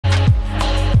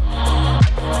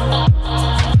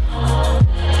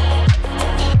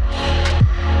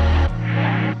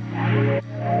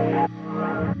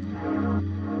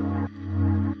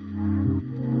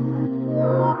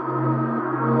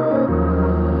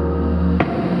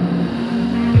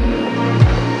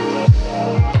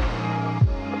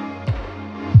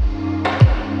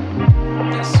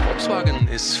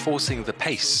reinforcing the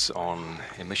pace on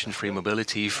emission-free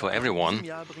mobility for everyone.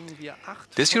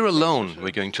 This year alone,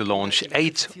 we're going to launch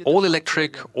 8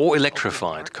 all-electric or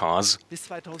electrified cars.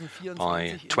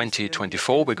 By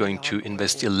 2024, we're going to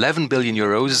invest 11 billion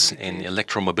euros in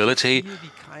electromobility,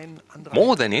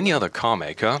 more than any other car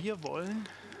maker,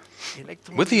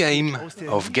 with the aim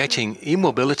of getting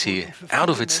e-mobility out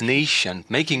of its niche and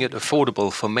making it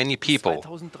affordable for many people.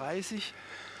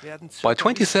 By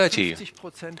 2030,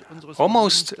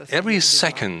 almost every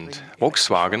second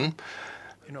Volkswagen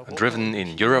driven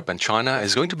in Europe and China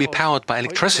is going to be powered by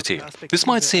electricity. This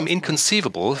might seem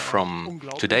inconceivable from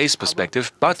today's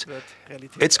perspective, but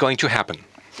it's going to happen.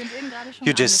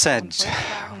 You just said,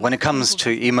 when it comes to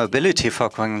e-mobility,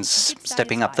 Volkswagen's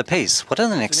stepping up the pace. What are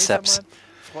the next steps?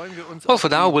 Well, for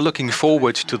now, we're looking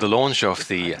forward to the launch of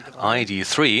the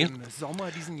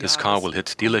ID.3. This car will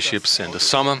hit dealerships in the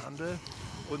summer.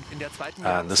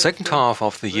 And the second half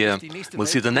of the year will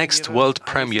see the next world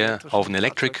premiere of an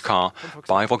electric car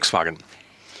by Volkswagen.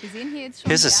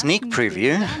 Here's a sneak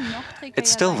preview. It's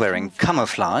still wearing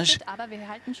camouflage,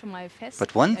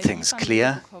 but one thing's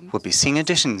clear, we'll be seeing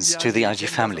additions to the ID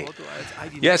family.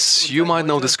 Yes, you might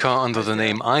know this car under the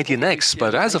name ID Next,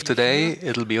 but as of today,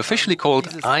 it'll be officially called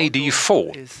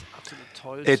ID.4.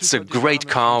 It's a great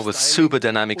car with super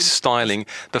dynamic styling,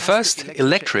 the first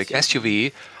electric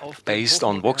SUV based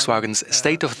on Volkswagen's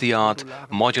state-of-the-art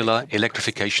modular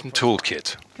electrification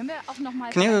toolkit.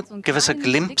 Can you give us a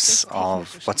glimpse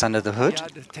of what's under the hood?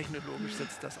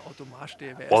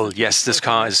 Well, yes, this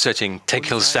car is setting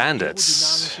technical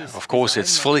standards. Of course,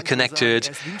 it's fully connected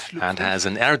and has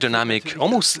an aerodynamic,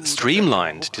 almost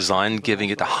streamlined design, giving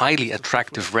it a highly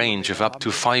attractive range of up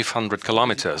to 500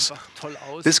 kilometers.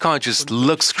 This car just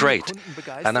looks great,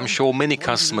 and I'm sure many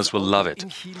customers will love it.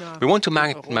 We want to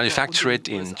manufacture it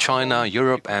in China,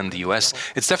 Europe and the US.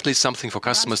 It's definitely something for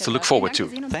customers to look forward to.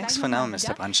 Thanks for now,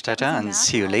 Mr. Brandstätter, and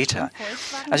see you later.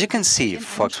 As you can see,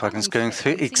 Volkswagen's going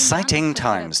through exciting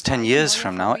times. 10 years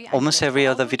from now, almost every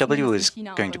other VW is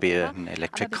going to be an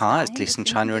electric car, at least in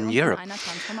China and Europe.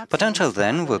 But until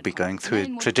then, we'll be going through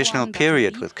a traditional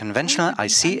period with conventional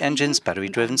IC engines,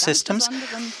 battery-driven systems,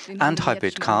 and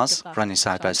hybrid cars running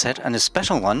side by side, and a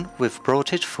special one, we've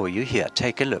brought it for you here.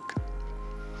 Take a look.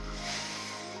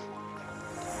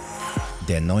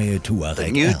 Der neue The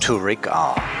new Touareg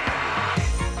R.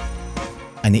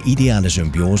 Eine ideale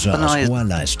Symbiose aus hoher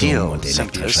Leistung und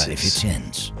elektrischer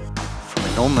Effizienz. From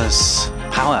enormous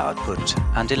power output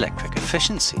and electric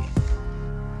efficiency.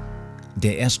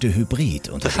 Der erste Hybrid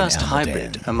unter The den first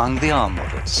hybrid R-Modellen. among the R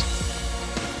models.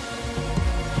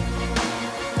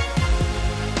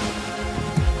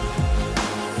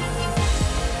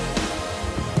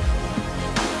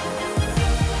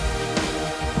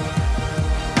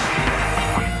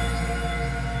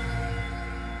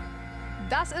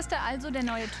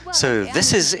 So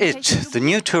this is it, the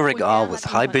new Touareg R with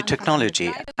hybrid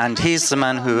technology, and he's the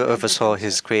man who oversaw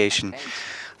his creation.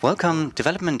 Welcome,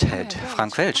 Development Head,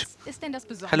 Frank Welch.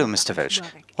 Hello, Mr. Welch.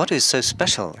 What is so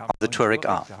special on the Touareg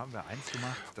R?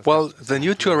 Well, the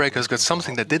new Touareg has got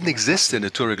something that didn't exist in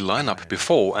the Touareg lineup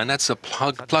before, and that's a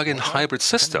plug-in hybrid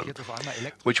system,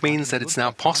 which means that it's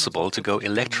now possible to go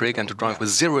electric and to drive with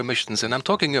zero emissions. And I'm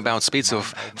talking about speeds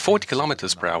of 40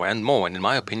 kilometers per hour and more. And in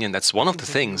my opinion, that's one of the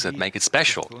things that make it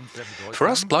special. For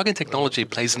us, plug-in technology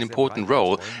plays an important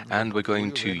role, and we're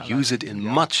going to use it in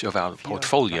much of our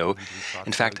portfolio.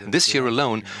 In fact, this year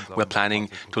alone, we're planning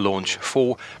to launch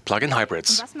 4 plug-in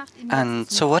hybrids. And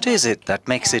so what is it that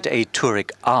makes it a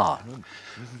Touareg R?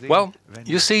 Well,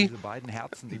 you see,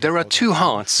 there are 2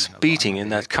 hearts beating in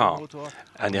that car,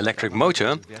 an electric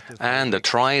motor and a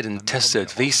tried and tested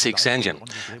V6 engine.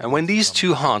 And when these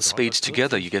 2 hearts beat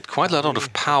together, you get quite a lot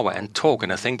of power and torque,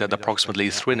 and I think that approximately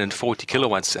 340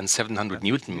 kilowatts and 700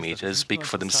 Newton meters speak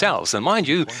for themselves. And mind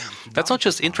you, that's not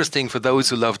just interesting for those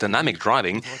who love dynamic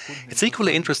driving, it's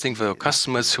equally interesting for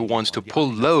customers who want to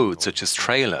pull loads such as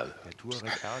trailer.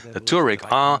 The Touareg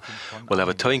R will have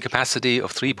a towing capacity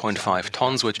of 3.5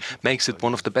 tons, which makes it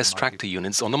one of the best tractor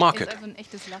units on the market.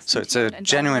 So it's a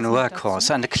genuine workhorse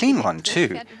and a clean one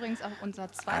too.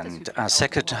 And our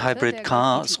second hybrid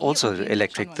car is also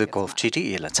electric, the Golf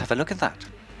GTI. Let's have a look at that.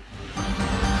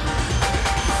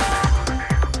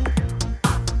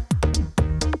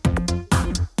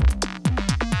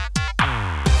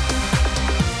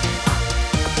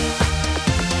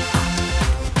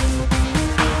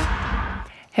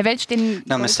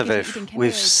 Now, Mr. Welch,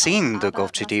 we've seen the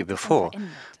Golf GTI before,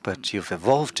 but you've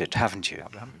evolved it, haven't you?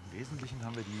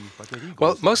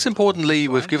 Well, most importantly,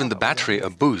 we've given the battery a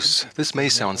boost. This may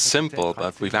sound simple,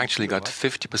 but we've actually got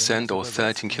 50% or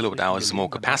 13 kilowatt-hours more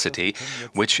capacity,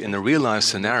 which in a real-life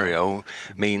scenario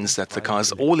means that the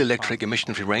car's all-electric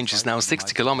emission-free range is now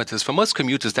 60 kilometers. For most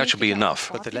commuters, that should be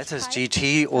enough. But the letters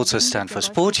GT also stand for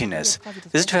sportiness.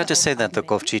 Is it fair to say that the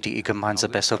Golf GTI combines the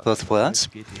best of both worlds?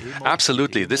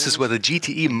 Absolutely. This is where the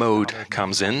GTE mode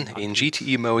comes in. In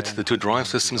GTE mode, the two drive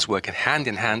systems work hand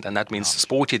in hand, and that means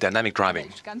sporty, dynamic driving.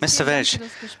 Mr. Welch,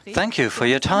 thank you for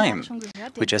your time.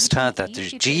 We just heard that the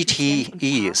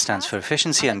GTE stands for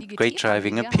efficiency and great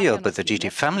driving appeal, but the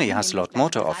GT family has a lot more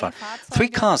to offer. 3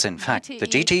 cars, in fact, the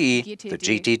GTE, the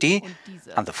GTD,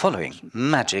 and the following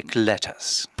magic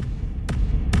letters.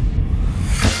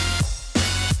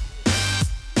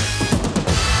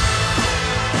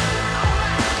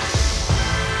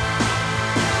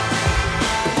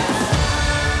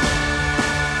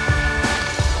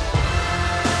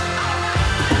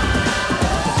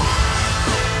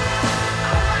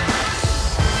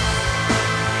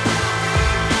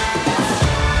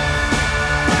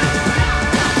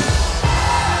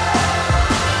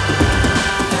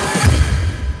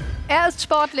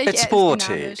 It's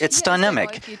sporty, it's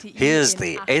dynamic. Here's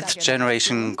the 8th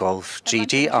generation Golf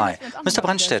GTI. Mr.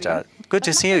 Brandstetter, good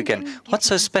to see you again. What's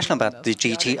so special about the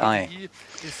GTI?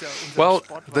 Well,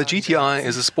 the GTI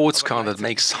is a sports car that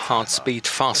makes heart speed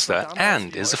faster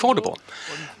and is affordable.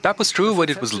 That was true when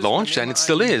it was launched, and it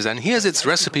still is. And here's its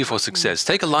recipe for success.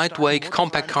 Take a lightweight,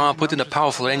 compact car, put in a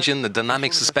powerful engine, a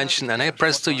dynamic suspension, and hey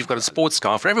presto, you've got a sports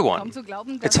car for everyone.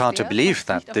 It's hard to believe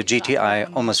that the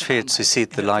GTI almost failed to see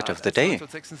the light of the day.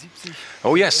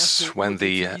 Oh yes, when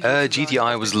the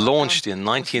GTI was launched in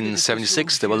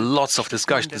 1976, there were lots of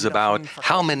discussions about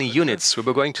how many units we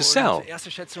were going to sell.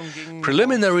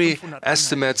 Preliminary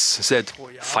estimates said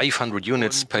 500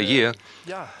 units per year.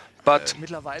 But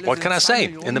what can I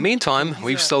say? In the meantime,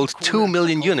 we've sold 2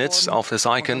 million units of this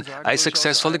icon, a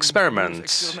successful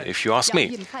experiment, if you ask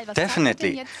me.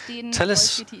 Definitely. Tell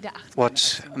us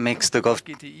what makes the Golf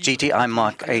GTI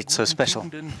Mark 8 so special.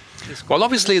 Well,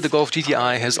 obviously the Golf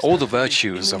GTI has all the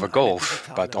virtues of a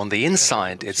Golf, but on the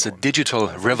inside it's a digital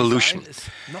revolution.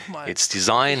 Its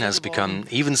design has become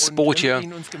even sportier,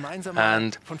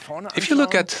 and if you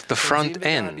look at the front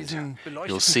end,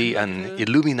 you'll see an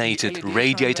illuminated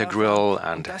radiator grille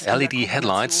and LED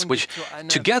headlights, which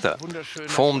together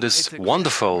form this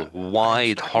wonderful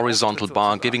wide horizontal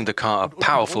bar, giving the car a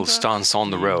powerful stance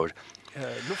on the road.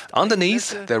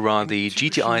 Underneath, there are the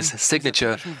GTI's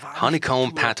signature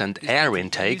honeycomb-patterned air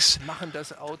intakes.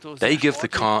 They give the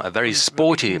car a very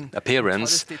sporty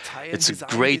appearance. It's a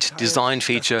great design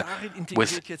feature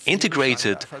with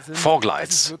integrated fog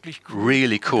lights.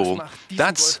 Really cool.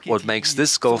 That's what makes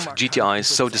this Golf GTI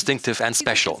so distinctive and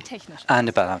special. And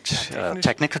about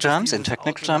technical terms,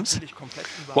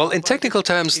 Well, in technical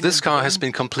terms, this car has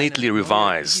been completely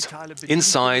revised.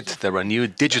 Inside, there are new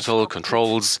digital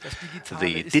controls.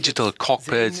 The digital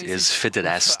cockpit is fitted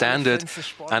as standard,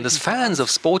 and as fans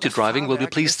of sporty driving will be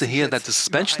pleased to hear that the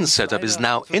suspension setup is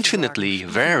now infinitely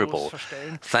variable,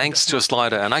 thanks to a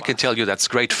slider, and I can tell you that's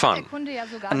great fun.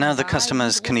 And now the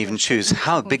customers can even choose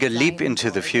how big a leap into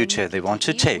the future they want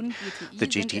to take. The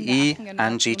GTE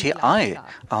and GTI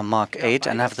are Mark 8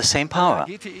 and have the same power.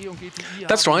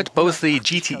 That's right, both the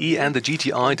GTE and the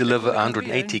GTI deliver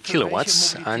 180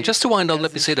 kilowatts, and just to wind up,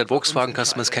 let me say that Volkswagen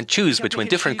customers can choose between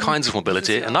different kinds of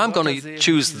mobility, and I'm going to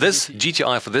choose this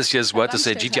GTI for this year's Word to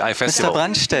Say GTI Festival. Mr.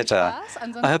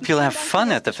 Brandstetter, I hope you'll have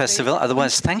fun at the festival.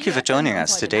 Otherwise, thank you for joining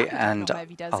us today, and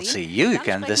I'll see you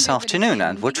again this afternoon.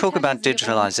 And we'll talk about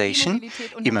digitalization,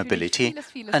 e-mobility,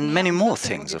 and many more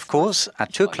things, of course.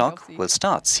 At 2 o'clock, we'll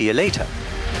start. See you later.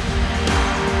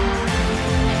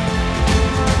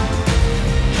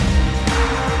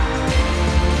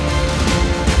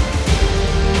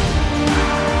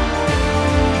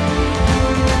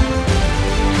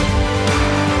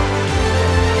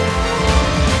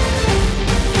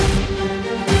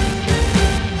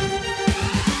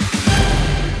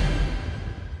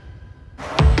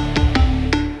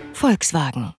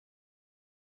 Volkswagen.